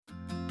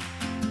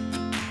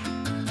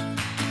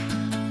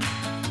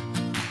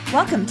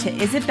Welcome to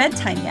Is It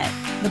Bedtime Yet?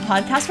 The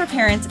podcast for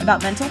parents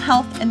about mental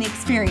health and the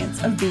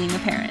experience of being a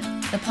parent.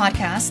 The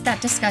podcast that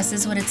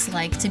discusses what it's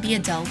like to be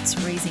adults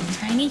raising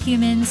tiny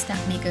humans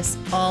that make us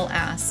all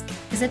ask,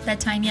 is it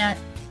bedtime yet?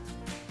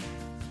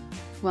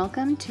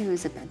 Welcome to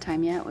Is It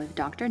Bedtime Yet with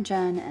Dr.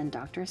 Jen and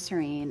Dr.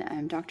 Serene.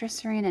 I'm Dr.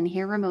 Serene and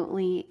here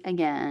remotely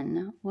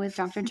again with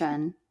Dr.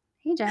 Jen.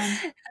 Hey, Jen.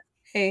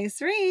 Hey,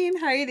 Serene.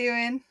 How are you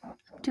doing?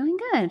 Doing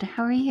good.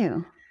 How are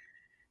you?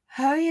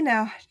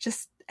 Oh,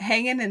 just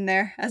hanging in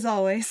there as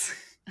always.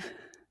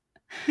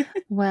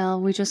 Well,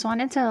 we just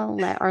wanted to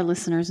let our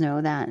listeners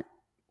know that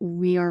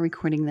we are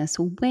recording this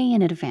way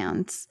in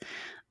advance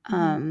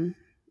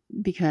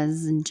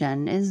because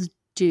Jen is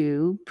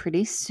due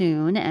pretty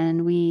soon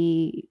and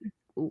we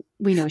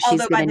know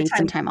she's going to need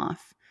some time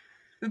off.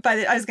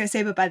 I was going to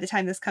say, but by the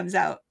time this comes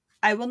out,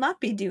 I will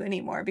not be due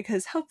anymore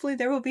because hopefully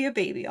there will be a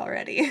baby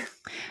already.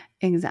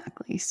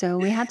 Exactly. So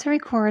we had to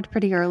record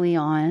pretty early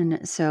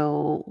on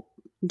so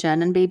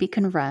Jen and baby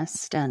can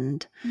rest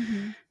and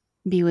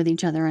be with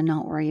each other and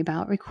not worry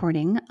about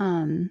recording.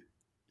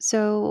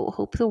 So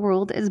hope the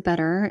world is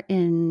better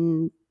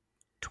in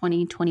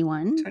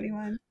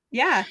 2021.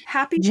 Yeah.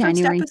 Happy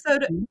January.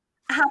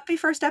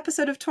 first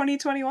episode of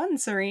 2021,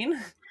 Serene.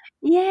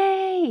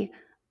 Yay.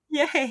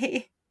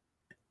 Yay.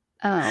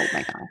 Oh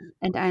my God.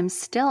 And I'm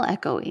still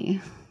echoey.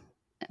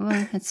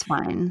 Well, it's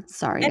fine.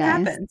 Sorry, guys. It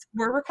happens.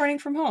 We're recording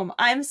from home.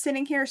 I'm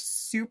sitting here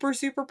super,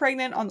 super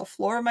pregnant on the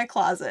floor of my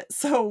closet.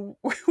 So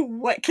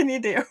what can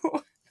you do?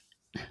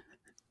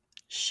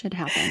 Shit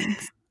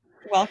happens.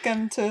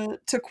 Welcome to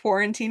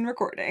quarantine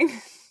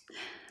recording.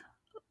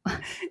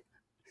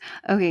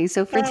 Okay,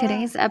 so for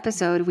today's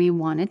episode, we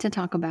wanted to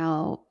talk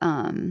about,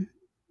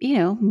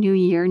 new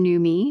year, new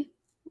me,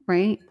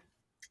 right?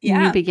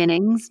 Yeah. New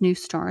beginnings, new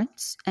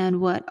starts,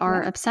 and what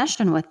our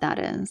obsession with that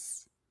is.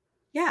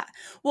 Yeah.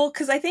 Well,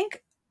 because I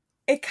think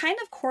it kind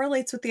of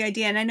correlates with the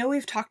idea, and I know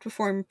we've talked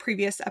before in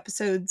previous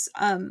episodes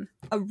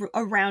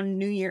around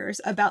New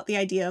Year's about the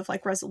idea of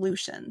like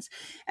resolutions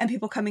and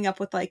people coming up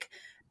with like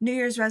New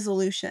Year's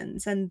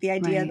resolutions and the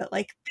idea that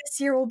like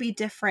this year will be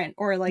different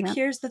or like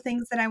here's the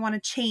things that I want to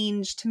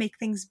change to make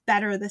things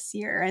better this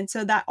year. And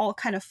so that all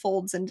kind of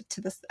folds into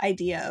this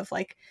idea of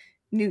like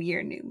new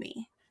year, new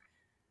me.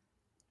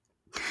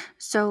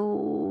 So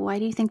why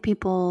do you think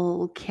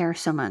people care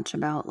so much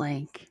about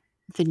like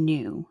the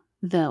new?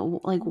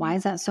 Why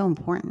is that so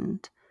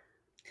important?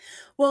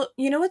 Well,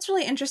 you know what's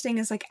really interesting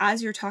is like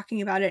as you're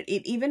talking about it,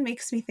 it even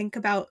makes me think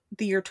about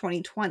the year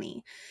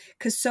 2020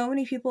 because so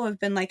many people have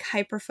been like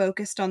hyper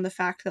focused on the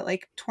fact that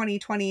like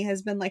 2020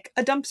 has been like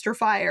a dumpster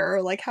fire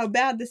or like how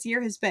bad this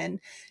year has been.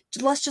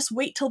 Let's just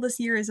wait till this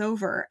year is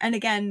over. And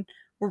again,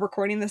 we're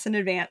recording this in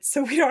advance,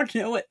 so we don't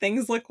know what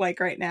things look like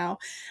right now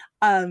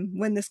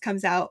when this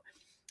comes out.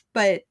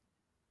 But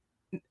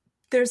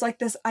there's like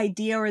this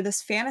idea or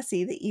this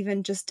fantasy that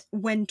even just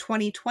when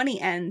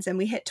 2020 ends and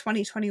we hit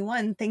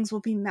 2021, things will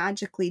be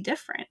magically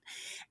different.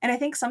 And I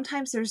think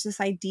sometimes there's this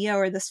idea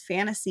or this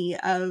fantasy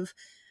of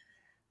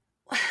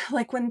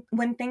like when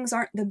things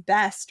aren't the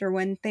best or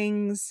when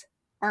things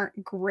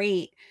aren't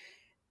great,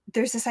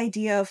 there's this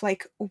idea of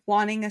like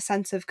wanting a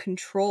sense of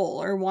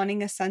control or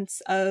wanting a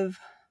sense of,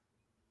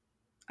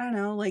 I don't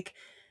know, like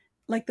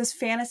this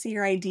fantasy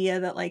or idea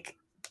that like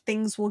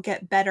things will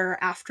get better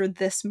after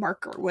this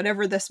marker,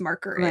 whatever this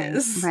marker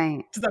is.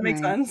 Right. Does that make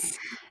sense?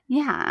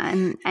 Yeah.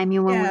 And I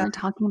mean, when we were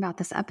talking about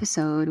this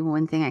episode,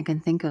 one thing I can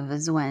think of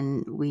is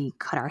when we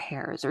cut our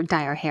hairs or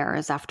dye our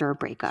hairs after a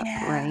breakup,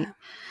 right?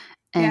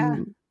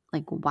 And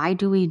like, why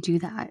do we do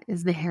that?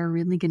 Is the hair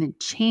really going to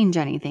change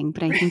anything?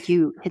 But I think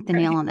you hit the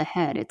nail on the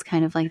head. It's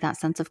kind of like that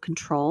sense of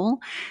control,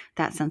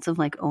 that sense of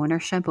like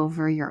ownership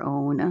over your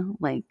own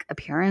like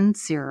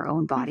appearance, your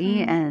own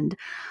body, and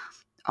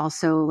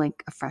also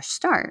like a fresh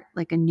start,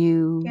 like a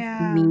new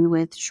me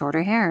with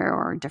shorter hair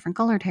or different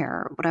colored hair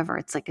or whatever.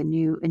 It's like a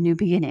new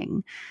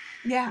beginning.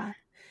 Yeah.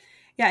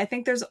 I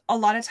think there's a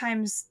lot of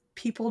times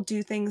people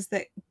do things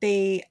that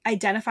they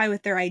identify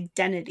with their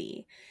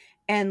identity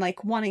and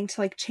like wanting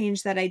to like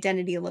change that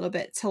identity a little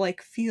bit to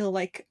like feel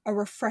like a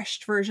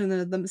refreshed version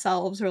of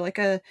themselves or like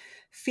a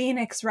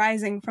phoenix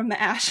rising from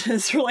the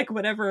ashes or like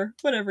whatever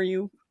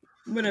you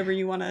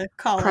want to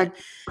call it.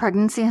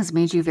 Pregnancy has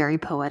made you very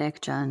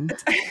poetic, Jen.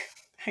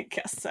 I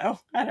guess so.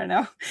 I don't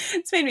know.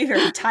 It's made me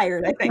very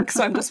tired, I think.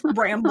 So I'm just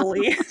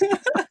rambly.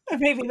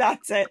 Maybe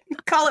that's it.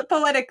 Call it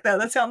poetic, though.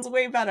 That sounds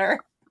way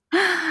better.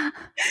 But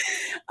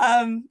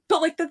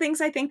like the things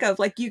I think of,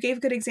 like you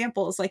gave good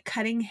examples, like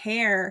cutting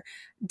hair,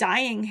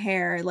 dyeing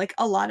hair. Like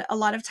a lot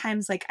of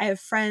times, like I have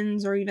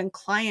friends or even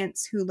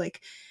clients who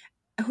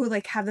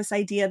have this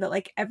idea that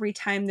like every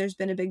time there's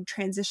been a big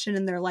transition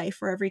in their life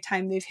or every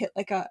time they've hit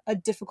like a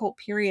difficult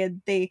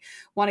period, they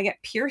want to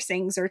get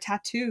piercings or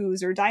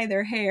tattoos or dye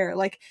their hair,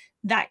 like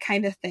that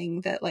kind of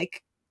thing that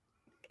like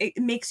it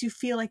makes you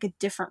feel like a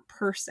different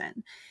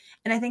person.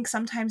 And I think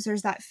sometimes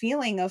there's that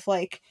feeling of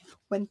like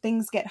when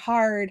things get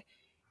hard,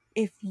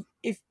 if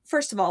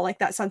first of all, like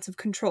that sense of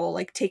control,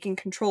 like taking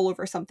control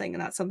over something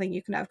and that's something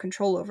you can have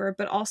control over,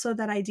 but also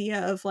that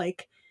idea of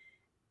like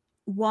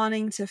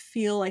wanting to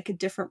feel like a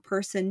different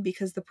person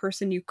because the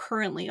person you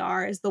currently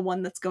are is the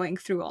one that's going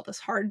through all this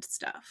hard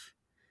stuff.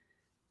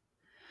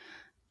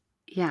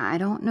 Yeah, I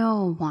don't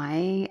know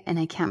why, and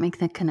I can't make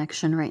the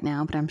connection right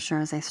now, but I'm sure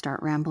as I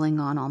start rambling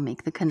on, I'll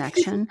make the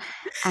connection.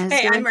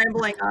 Hey, I'm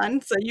rambling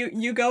on, so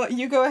you go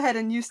ahead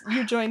and you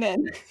join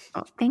in.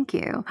 Oh, thank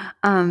you.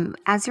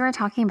 As you were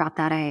talking about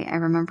that, I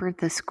remembered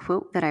this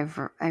quote that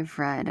I've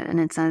read, and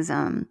it says,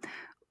 I'm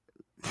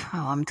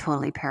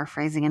totally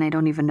paraphrasing, and I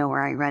don't even know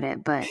where I read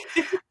it, but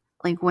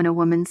like when a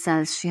woman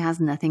says she has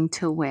nothing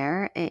to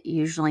wear, it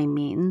usually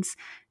means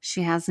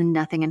she has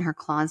nothing in her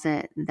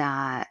closet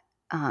that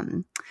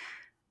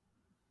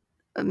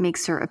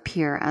makes her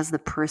appear as the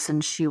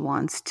person she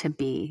wants to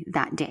be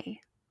that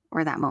day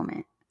or that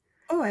moment.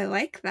 Oh, I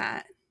like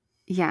that.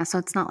 Yeah, so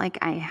it's not like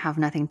I have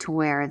nothing to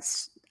wear.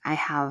 It's I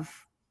have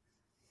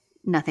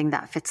nothing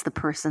that fits the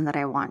person that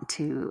I want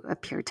to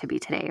appear to be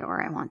today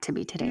or I want to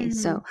be today. Mm-hmm.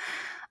 So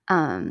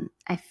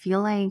I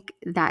feel like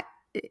that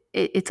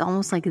it's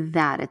almost like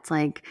that. It's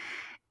like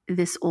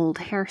this old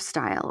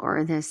hairstyle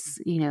or this,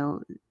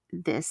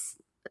 this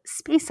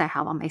space I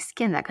have on my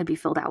skin that could be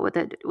filled out with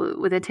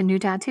a new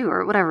tattoo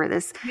or whatever.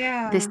 This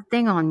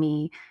thing on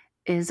me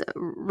is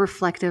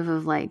reflective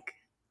of like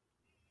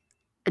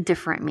a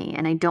different me,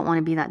 and I don't want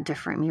to be that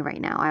different me right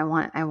now. I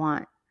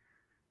want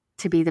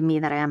to be the me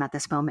that I am at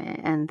this moment,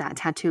 and that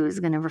tattoo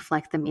is going to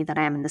reflect the me that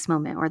I am in this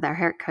moment, or that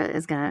haircut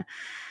is going to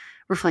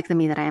reflect the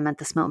me that I am at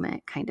this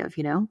moment, kind of,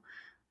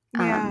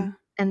 Yeah.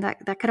 And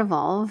that could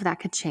evolve, that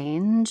could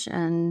change,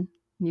 and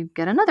you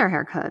get another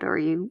haircut or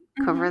you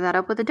cover that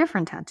up with a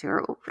different tattoo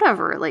or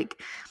whatever.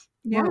 Like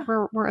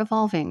we're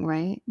evolving,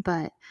 right?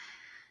 But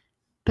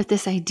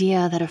this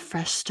idea that a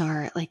fresh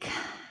start, like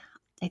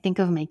I think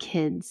of my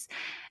kids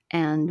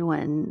and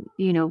when,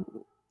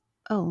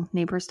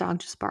 neighbor's dog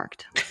just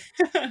barked.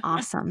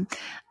 Awesome.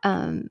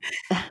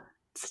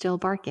 Still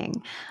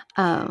barking.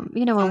 When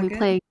we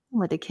play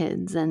with the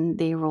kids and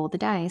they roll the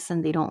dice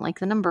and they don't like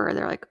the number,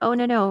 they're like, oh,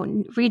 no,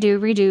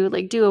 redo,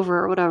 like do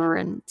over or whatever.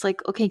 And it's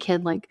like, okay,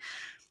 kid, like,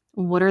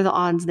 what are the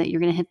odds that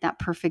you're going to hit that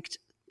perfect,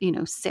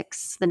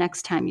 6 the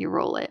next time you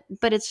roll it?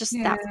 But it's just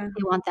that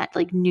you want that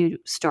like new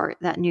start,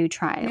 that new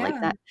try, like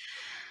that.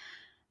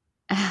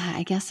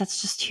 I guess that's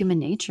just human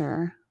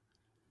nature.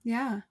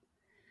 Yeah.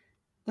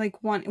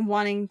 Like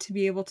wanting to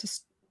be able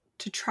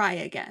to try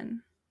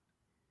again.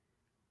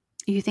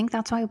 You think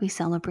that's why we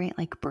celebrate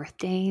like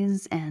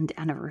birthdays and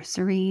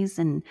anniversaries?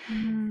 And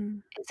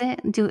I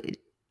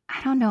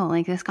don't know,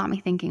 like this got me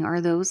thinking,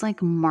 are those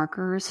like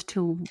markers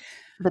to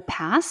the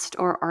past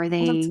or are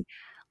they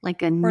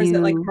like a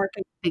new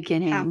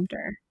beginning?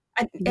 Chapter?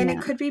 And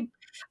it could be,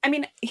 I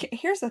mean,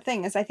 here's the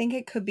thing is I think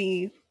it could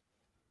be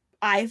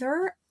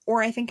either,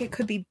 or I think it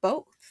could be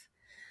both.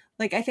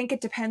 Like, I think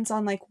it depends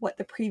on like what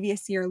the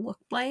previous year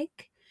looked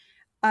like.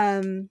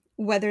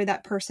 Whether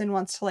that person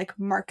wants to like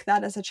mark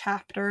that as a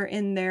chapter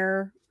in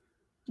their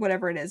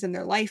whatever it is in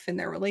their life, in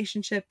their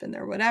relationship, in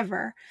their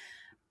whatever,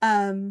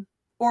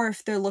 or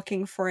if they're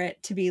looking for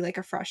it to be like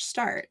a fresh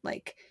start,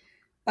 like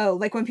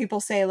like when people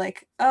say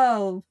like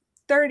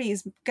 30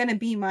 is gonna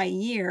be my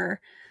year,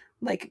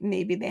 like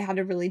maybe they had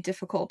a really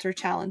difficult or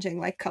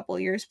challenging like couple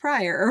years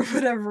prior or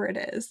whatever it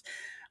is.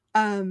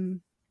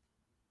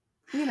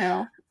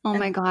 Oh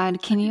my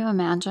God. Can you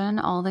imagine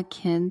all the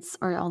kids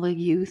or all the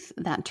youth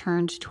that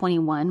turned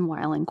 21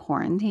 while in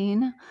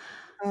quarantine?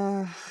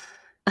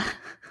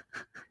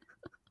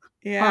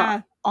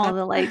 Yeah. All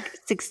the like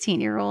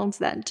 16-year-olds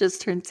that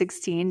just turned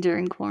 16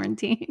 during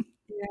quarantine.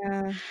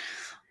 Yeah.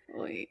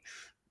 Wait.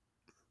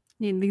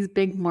 These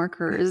big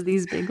markers,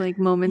 these big like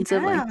moments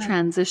of like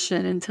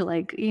transition into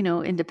like,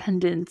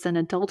 independence and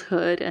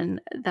adulthood. And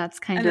that's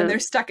and then they're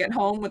stuck at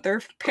home with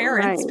their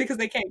parents because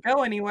they can't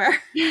go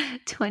anywhere.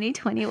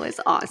 2020 was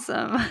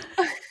awesome.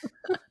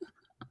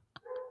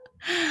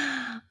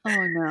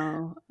 Oh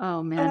no.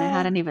 Oh man, I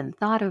hadn't even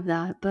thought of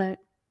that, but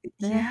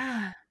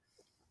yeah,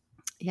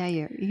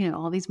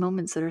 all these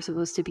moments that are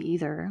supposed to be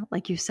either,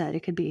 like you said,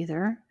 it could be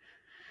either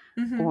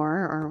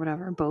or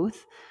whatever,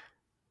 both.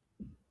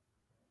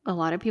 A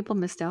lot of people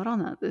missed out on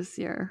that this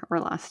year or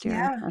last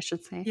year, I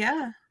should say.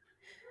 Yeah.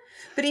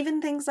 But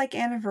even things like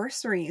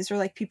anniversaries or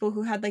like people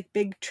who had like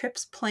big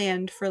trips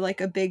planned for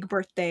like a big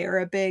birthday or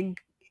a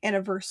big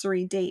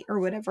anniversary date or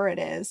whatever it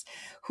is,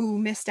 who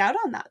missed out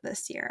on that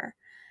this year.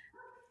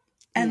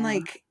 And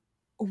like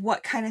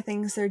what kind of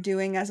things they're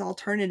doing as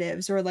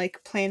alternatives or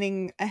like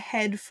planning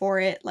ahead for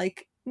it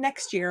like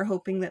next year,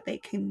 hoping that they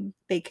can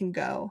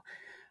go.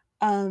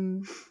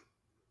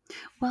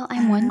 Well,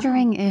 I'm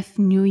wondering if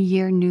New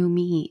Year, New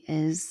Me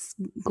is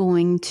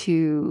going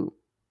to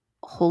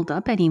hold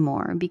up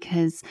anymore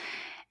because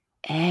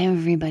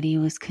everybody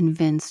was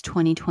convinced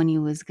 2020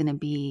 was going to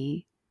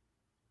be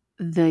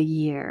the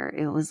year.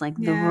 It was like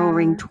the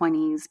Roaring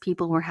 20s.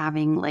 People were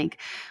having like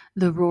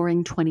the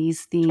Roaring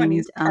 20s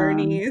themed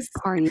parties.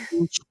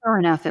 And sure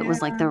enough, it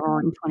was like the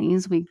Roaring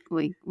 20s.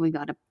 We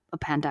got a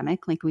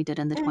pandemic like we did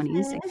in the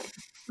 20s.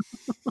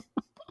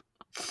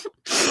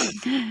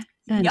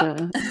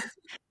 And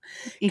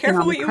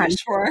careful what you wish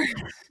for.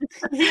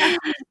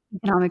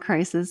 economic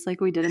crisis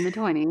like we did in the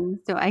 20s.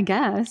 So I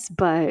guess,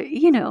 but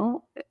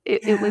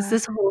it was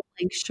this whole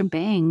like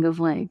shebang of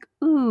like,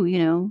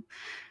 ooh,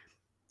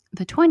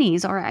 the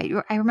 20s. All right.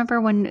 I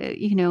remember when,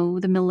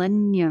 the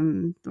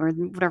millennium or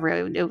whatever,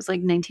 it was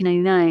like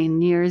 1999,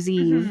 New Year's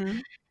Eve. Mm-hmm.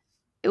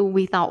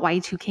 We thought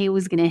Y2K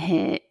was going to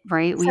hit,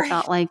 right? We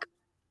thought like,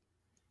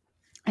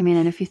 and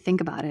if you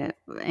think about it,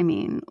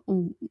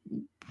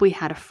 we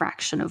had a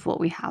fraction of what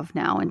we have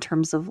now in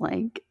terms of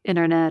like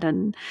internet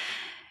and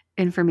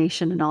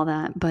information and all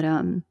that. But,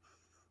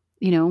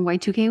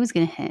 Y2K was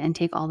going to hit and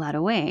take all that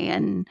away.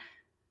 And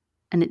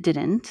it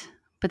didn't.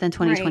 But then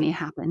 2020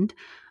 happened.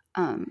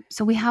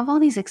 So we have all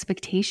these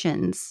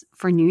expectations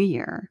for New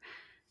Year.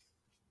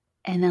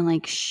 And then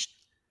like,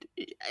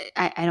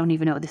 I don't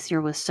even know. This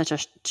year was such a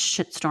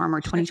shitstorm,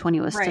 or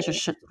 2020 was such a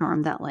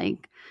shitstorm that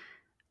like,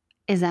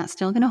 is that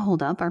still going to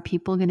hold up? Are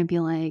people going to be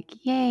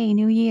like, yay,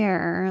 New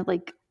Year?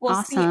 Like,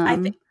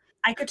 awesome. See,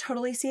 I could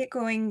totally see it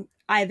going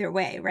either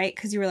way, right?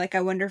 Because you were like,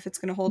 I wonder if it's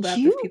going to hold up.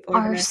 You if people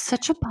are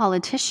such a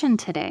politician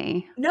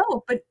today. No,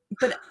 but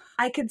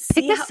I could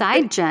see. Pick a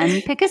side,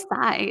 Jen. Pick a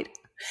side.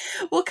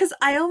 Well, because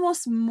I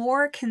almost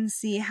more can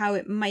see how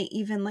it might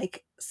even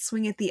like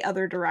swing it the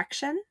other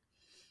direction.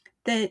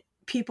 That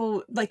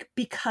people like,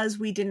 because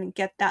we didn't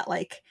get that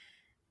like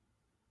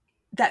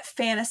that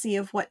fantasy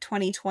of what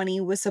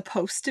 2020 was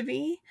supposed to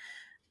be,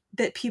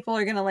 that people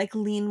are going to like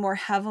lean more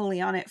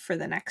heavily on it for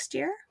the next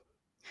year.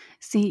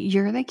 See,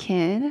 you're the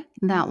kid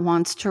that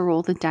wants to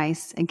roll the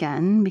dice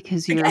again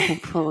because you're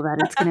hopeful that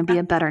it's going to be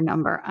a better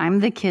number. I'm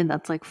the kid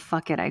that's like,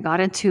 fuck it. I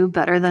got a 2,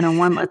 better than a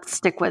 1. Let's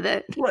stick with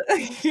it.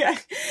 Yeah,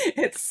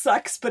 it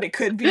sucks, but it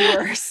could be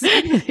worse.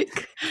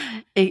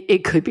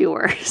 It could be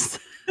worse.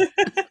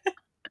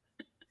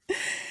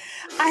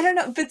 I don't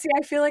know, but see,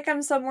 I feel like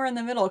I'm somewhere in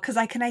the middle because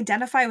I can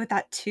identify with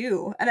that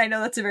too. And I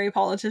know that's a very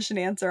politician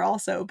answer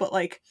also, but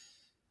like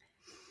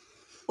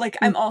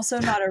I'm also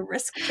not a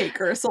risk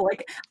taker. So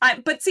like,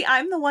 I'm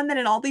the one that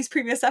in all these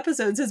previous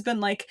episodes has been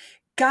like,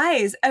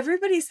 guys,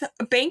 everybody's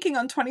banking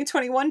on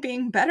 2021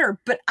 being better,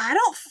 but I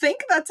don't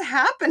think that's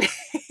happening.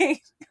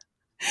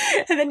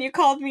 And then you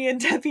called me a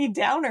Debbie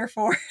Downer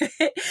for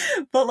it.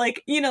 But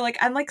like,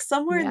 I'm like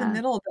somewhere in the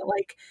middle that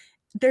like,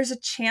 there's a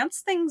chance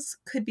things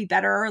could be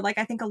better. Like,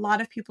 I think a lot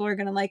of people are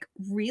going to like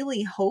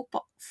really hope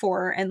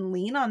for and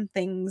lean on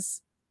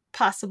things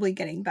possibly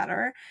getting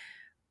better.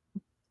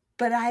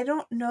 But I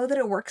don't know that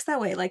it works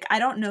that way. Like, I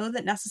don't know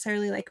that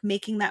necessarily like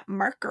making that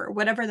marker,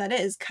 whatever that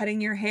is,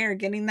 cutting your hair,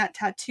 getting that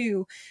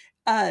tattoo,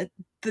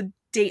 the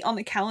date on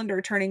the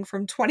calendar turning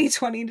from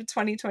 2020 to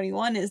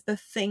 2021 is the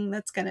thing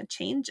that's going to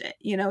change it.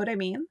 You know what I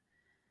mean?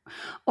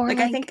 Or like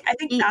I think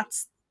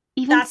that's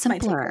even that's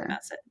simpler. My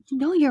message.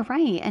 No, you're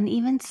right. And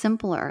even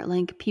simpler,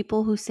 like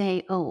people who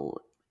say, oh,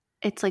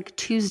 it's like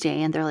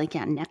Tuesday and they're like,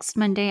 yeah, next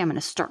Monday I'm going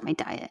to start my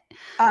diet.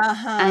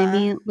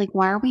 Like,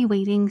 why are we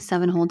waiting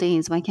 7 whole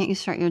days? Why can't you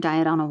start your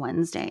diet on a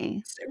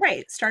Wednesday?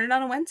 Right. Start it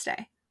on a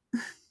Wednesday.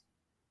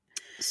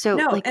 So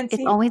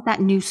it's always that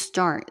new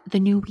start, the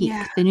new week,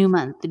 the new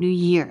month, the new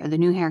year, the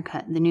new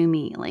haircut, the new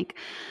me. Like,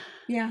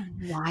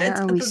 why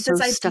are we so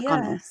stuck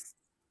on this?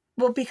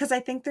 Well, because I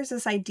think there's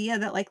this idea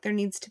that like there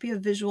needs to be a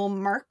visual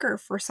marker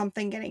for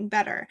something getting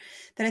better.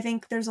 That I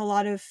think there's a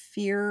lot of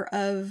fear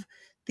of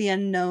the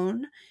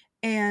unknown.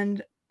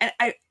 And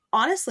I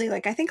honestly,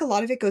 like, I think a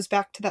lot of it goes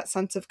back to that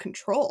sense of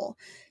control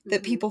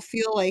that people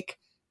feel like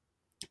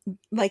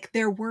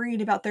they're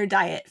worried about their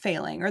diet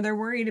failing, or they're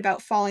worried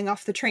about falling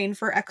off the train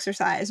for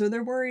exercise, or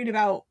they're worried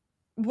about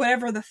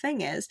whatever the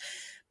thing is.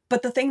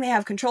 But the thing they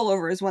have control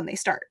over is when they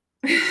start.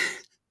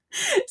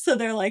 So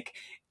they're like,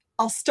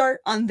 I'll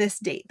start on this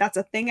date. That's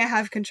a thing I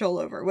have control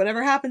over.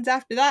 Whatever happens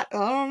after that, I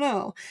don't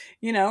know.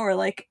 Or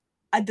like,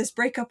 this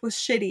breakup was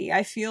shitty.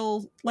 I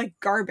feel like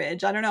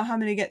garbage. I don't know how I'm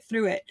going to get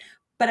through it.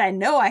 But I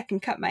know I can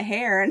cut my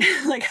hair and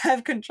like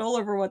have control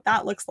over what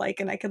that looks like.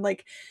 And I could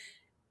like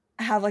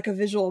have like a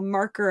visual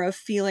marker of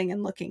feeling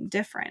and looking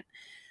different.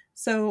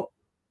 So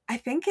I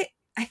think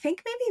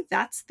maybe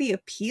that's the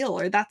appeal,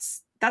 or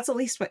that's at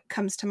least what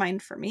comes to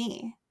mind for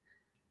me.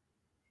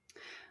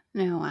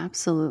 No,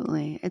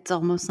 absolutely. It's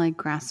almost like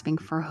grasping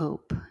for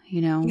hope,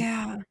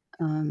 Yeah.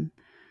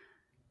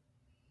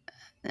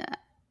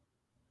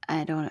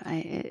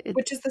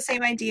 Which is the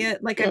same idea.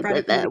 Like I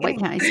brought up. Why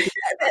can't I speak?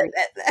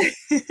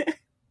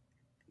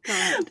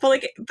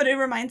 But it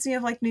reminds me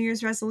of like New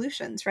Year's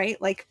resolutions,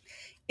 right? Like,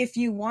 if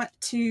you want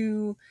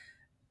to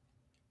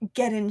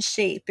get in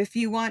shape, if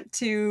you want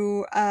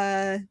to,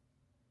 I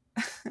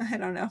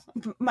don't know.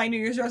 My New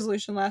Year's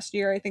resolution last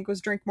year, I think,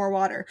 was drink more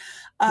water.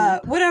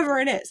 Whatever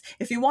it is,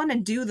 if you want to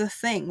do the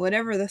thing,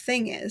 whatever the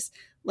thing is,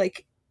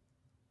 like,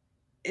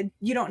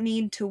 you don't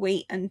need to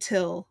wait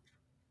until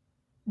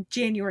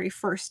January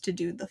 1st to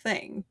do the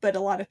thing. But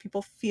a lot of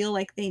people feel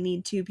like they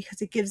need to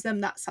because it gives them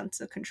that sense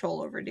of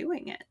control over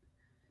doing it.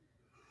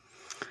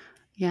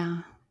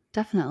 Yeah,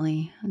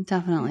 definitely.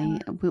 Yeah.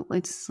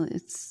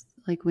 It's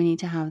like we need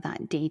to have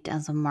that date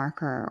as a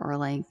marker, or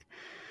like,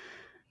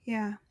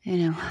 I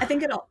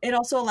think it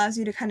also allows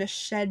you to kind of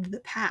shed the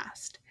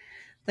past.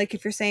 Like,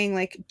 if you're saying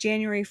like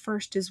January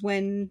 1st is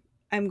when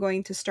I'm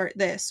going to start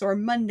this, or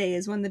Monday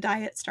is when the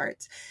diet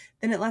starts,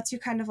 then it lets you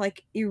kind of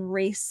like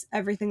erase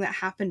everything that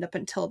happened up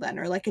until then,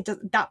 or like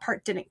that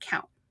part didn't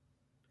count.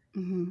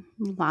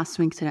 Last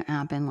week didn't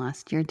happen.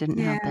 Last year didn't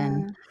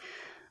happen.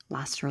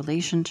 Last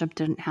relationship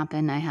didn't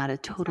happen. I had a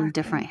totally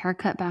different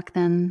haircut back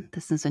then.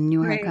 This is a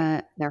new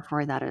haircut.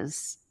 Therefore, that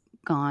is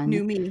gone.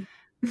 New me.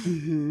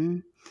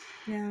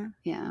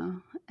 Yeah.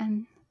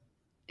 And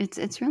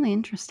it's really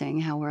interesting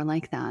how we're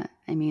like that.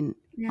 I mean,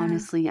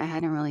 honestly, I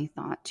hadn't really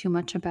thought too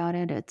much about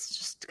it. It's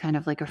just kind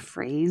of like a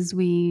phrase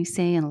we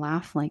say and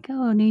laugh like,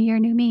 oh, new year,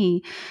 new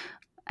me.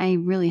 I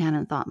really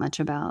hadn't thought much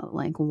about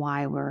like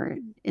why we're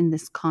in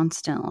this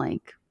constant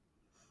like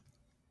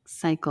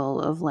cycle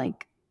of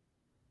like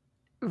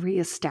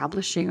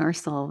reestablishing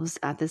ourselves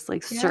at this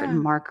like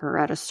certain marker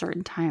at a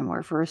certain time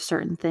or for a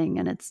certain thing.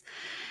 And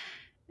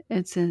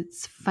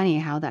it's funny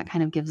how that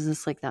kind of gives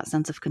us like that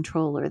sense of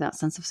control or that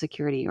sense of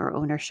security or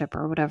ownership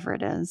or whatever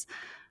it is.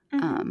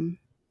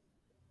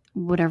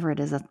 Whatever it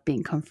is that's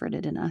being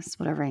comforted in us,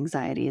 whatever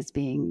anxiety is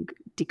being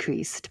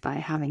decreased by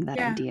having that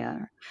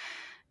idea.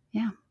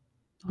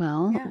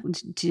 Well,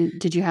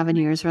 did you have a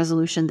New Year's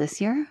resolution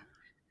this year?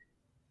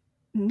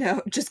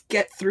 No, just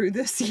get through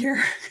this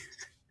year.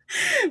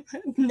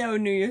 No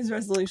New Year's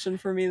resolution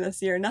for me this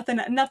year.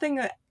 Nothing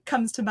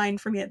comes to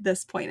mind for me at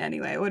this point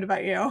anyway. What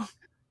about you?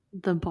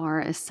 The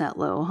bar is set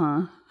low,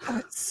 huh? Oh,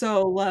 it's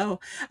so low.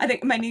 I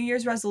think my New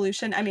Year's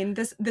resolution, I mean,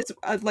 this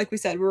like we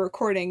said, we're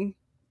recording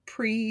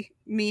pre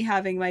me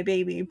having my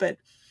baby, but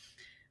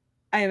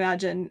I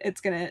imagine it's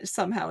going to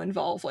somehow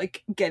involve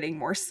like getting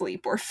more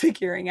sleep or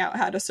figuring out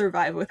how to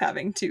survive with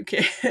having 2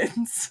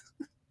 kids.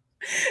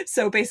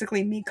 So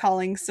basically me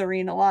calling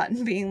Serene a lot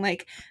and being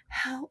like,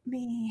 help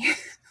me.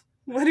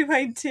 What do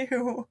I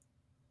do?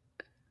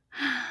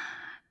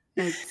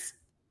 It's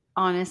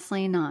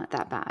honestly not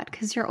that bad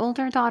because your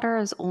older daughter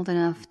is old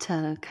enough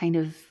to kind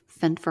of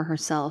fend for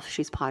herself.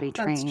 She's potty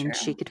trained.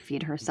 She could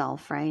feed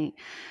herself, right?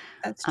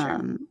 That's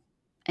true.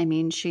 I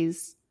mean,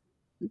 she's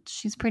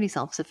pretty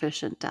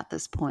self-sufficient at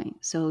this point.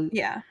 So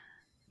yeah.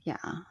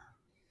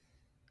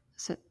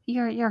 So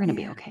you're going to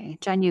be okay.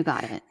 Jen, you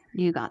got it.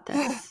 You got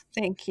this.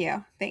 Thank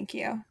you.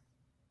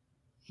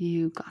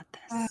 You got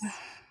this.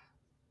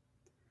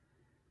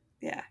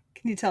 Yeah.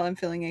 Can you tell I'm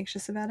feeling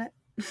anxious about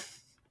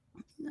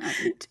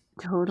it?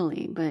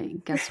 Totally.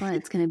 But guess what?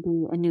 It's going to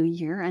be a new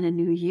year and a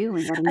new you.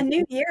 And a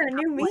new year, a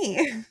new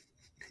me.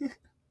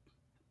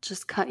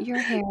 Just cut your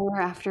hair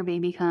after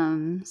baby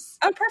comes.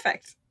 Oh,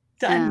 perfect.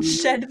 Done.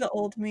 Shed the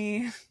old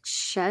me.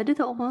 Shed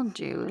the old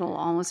you. It'll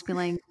almost be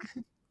like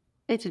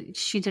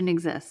she didn't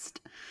exist.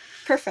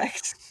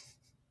 Perfect.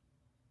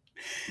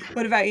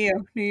 What about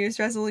you? New Year's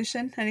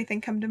resolution?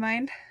 Anything come to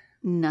mind?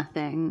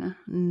 Nothing.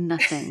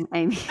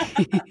 I mean,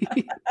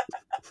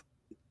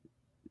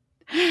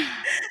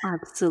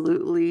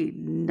 absolutely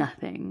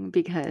nothing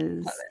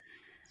because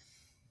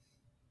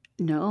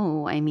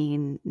no, I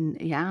mean,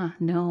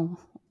 no.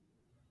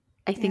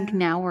 I think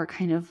now we're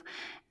kind of,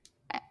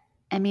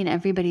 I mean,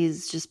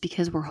 everybody's just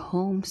because we're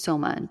home so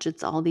much.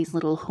 It's all these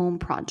little home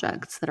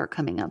projects that are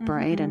coming up,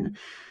 right? And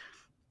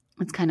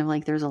it's kind of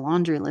like there's a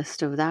laundry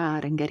list of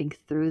that and getting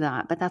through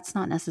that. But that's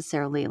not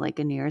necessarily like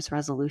a New Year's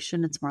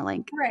resolution. It's more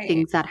like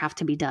things that have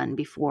to be done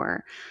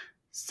before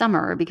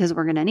summer because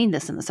we're going to need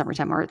this in the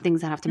summertime, or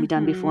things that have to be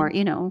done before,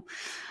 I don't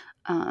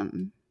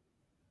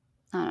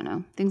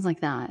know, things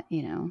like that,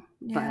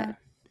 But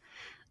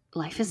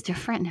life is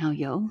different now,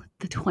 yo.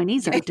 The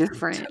 20s are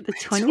different. The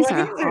 20s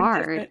are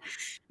hard.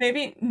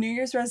 Maybe New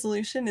Year's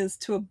resolution is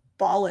to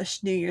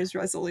abolish New Year's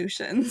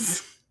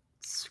resolutions.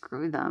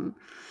 Screw them.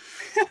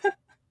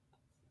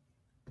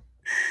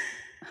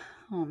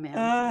 Oh,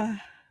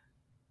 man.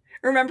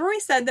 Remember we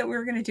said that we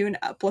were going to do an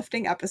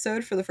uplifting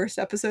episode for the first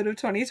episode of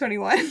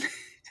 2021?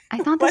 I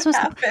thought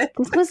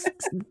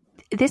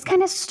this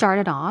kind of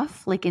started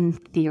off like in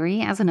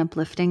theory as an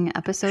uplifting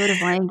episode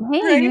of like,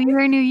 hey, New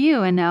Year, new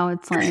you. And now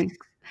it's like,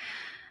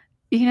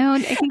 I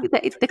think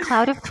that the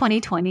cloud of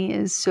 2020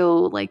 is so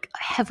like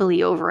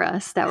heavily over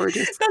us that we're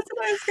just. That's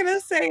what I was going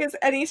to say is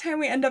anytime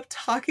we end up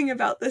talking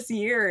about this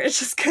year, it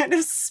just kind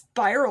of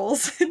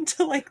spirals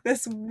into like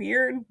this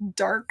weird,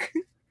 dark,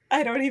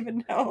 I don't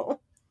even know.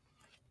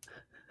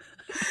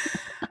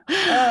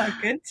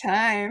 Good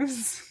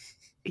times.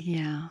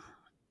 Yeah.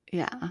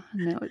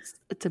 No,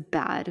 it's a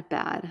bad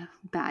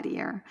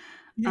year.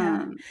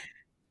 Yeah.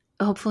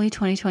 Hopefully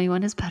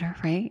 2021 is better,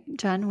 right,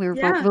 Jen?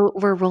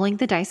 We're rolling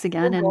the dice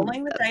again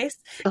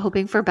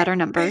hoping for better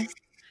numbers.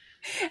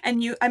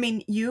 And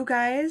you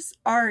guys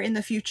are in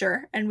the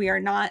future and we are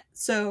not.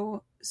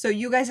 So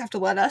you guys have to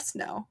let us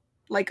know.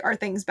 Like, are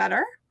things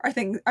better? Are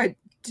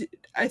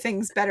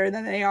things better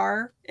than they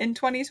are in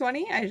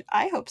 2020?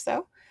 I hope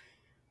so.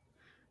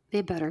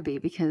 They better be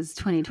because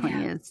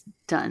 2020 is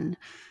done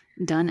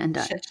and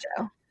done.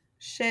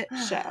 Shit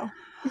show.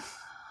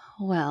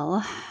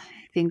 Well,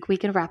 I think we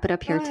could wrap it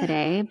up here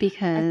today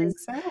because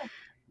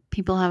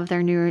people have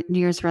their New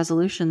Year's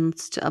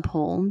resolutions to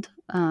uphold.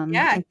 Get on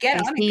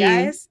it,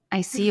 guys. I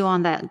see you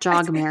on that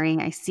jog, Mary.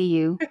 I see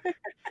you.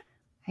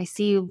 I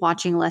see you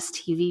watching less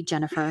TV,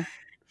 Jennifer.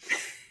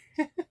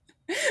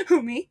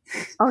 Who, me?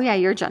 Oh yeah,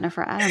 you're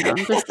Jennifer. I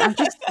don't know. I'm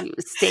just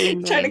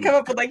saying trying to come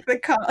up with like the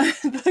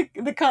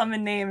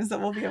common names that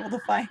we'll be able to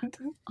find.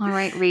 All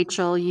right,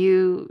 Rachel,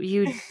 you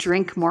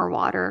drink more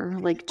water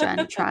like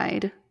Jen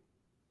tried.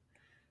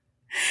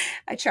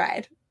 I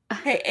tried.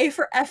 Hey, A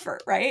for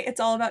effort, right? It's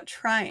all about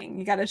trying.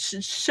 You got to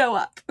show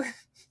up.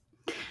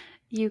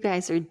 You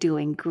guys are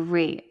doing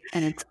great,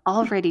 and it's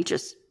already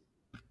just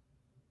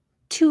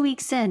 2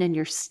 weeks in, and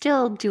you're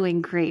still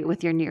doing great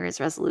with your New Year's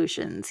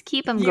resolutions.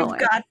 Keep them going.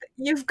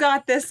 You've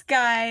got this,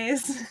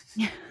 guys.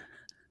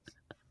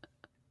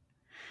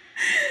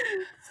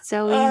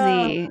 So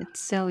easy.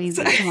 It's so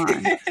easy. Come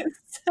on.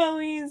 It's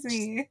so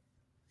easy.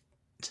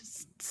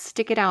 Just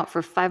stick it out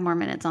for 5 more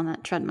minutes on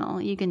that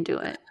treadmill. You can do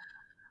it.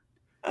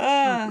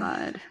 Oh,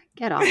 God.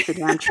 Get off the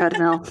damn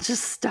treadmill.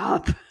 Just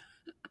stop.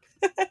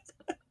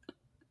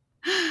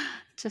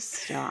 Just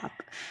stop.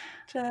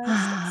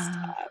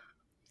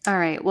 All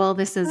right. Well,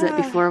 this is it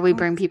before we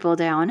bring people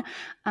down.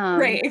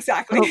 Right,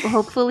 exactly.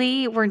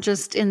 Hopefully we're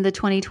just in the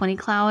 2020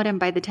 cloud,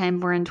 and by the time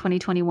we're in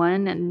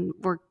 2021 and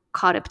we're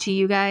caught up to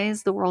you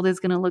guys, the world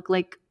is going to look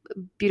like a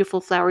beautiful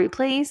flowery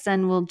place,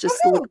 and we'll just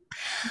look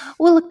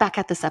back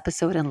at this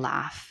episode and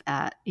laugh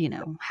at,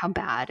 how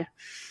bad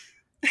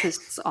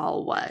this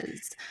all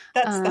was.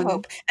 That's the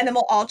hope. And then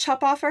we'll all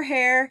chop off our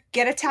hair,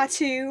 get a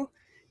tattoo,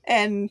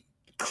 and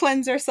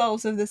cleanse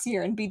ourselves of this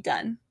year and be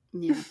done.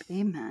 Yeah.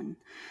 Amen.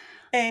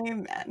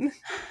 Amen.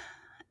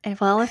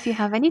 Well, if you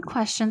have any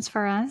questions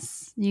for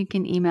us, you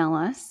can email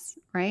us,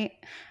 right?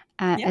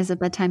 At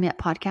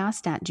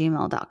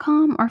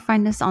isitbedtimeyetpodcast@gmail.com, or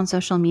find us on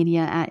social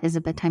media at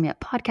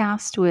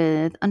isitbedtimeyetpodcast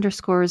with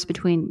underscores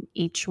between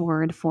each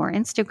word for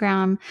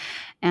Instagram,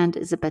 and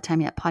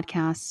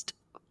isitbedtimeyetpodcast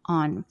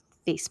on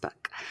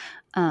Facebook.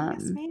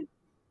 Yes, ma'am.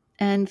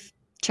 And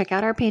check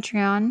out our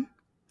Patreon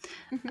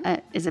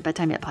at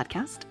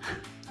isitbedtimeyetpodcast.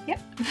 Yep.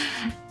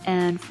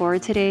 And for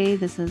today,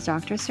 this is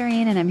Dr.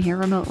 Serene, and I'm here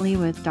remotely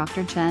with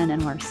Dr. Jen,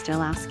 and we're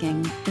still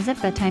asking, is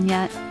it bedtime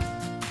yet?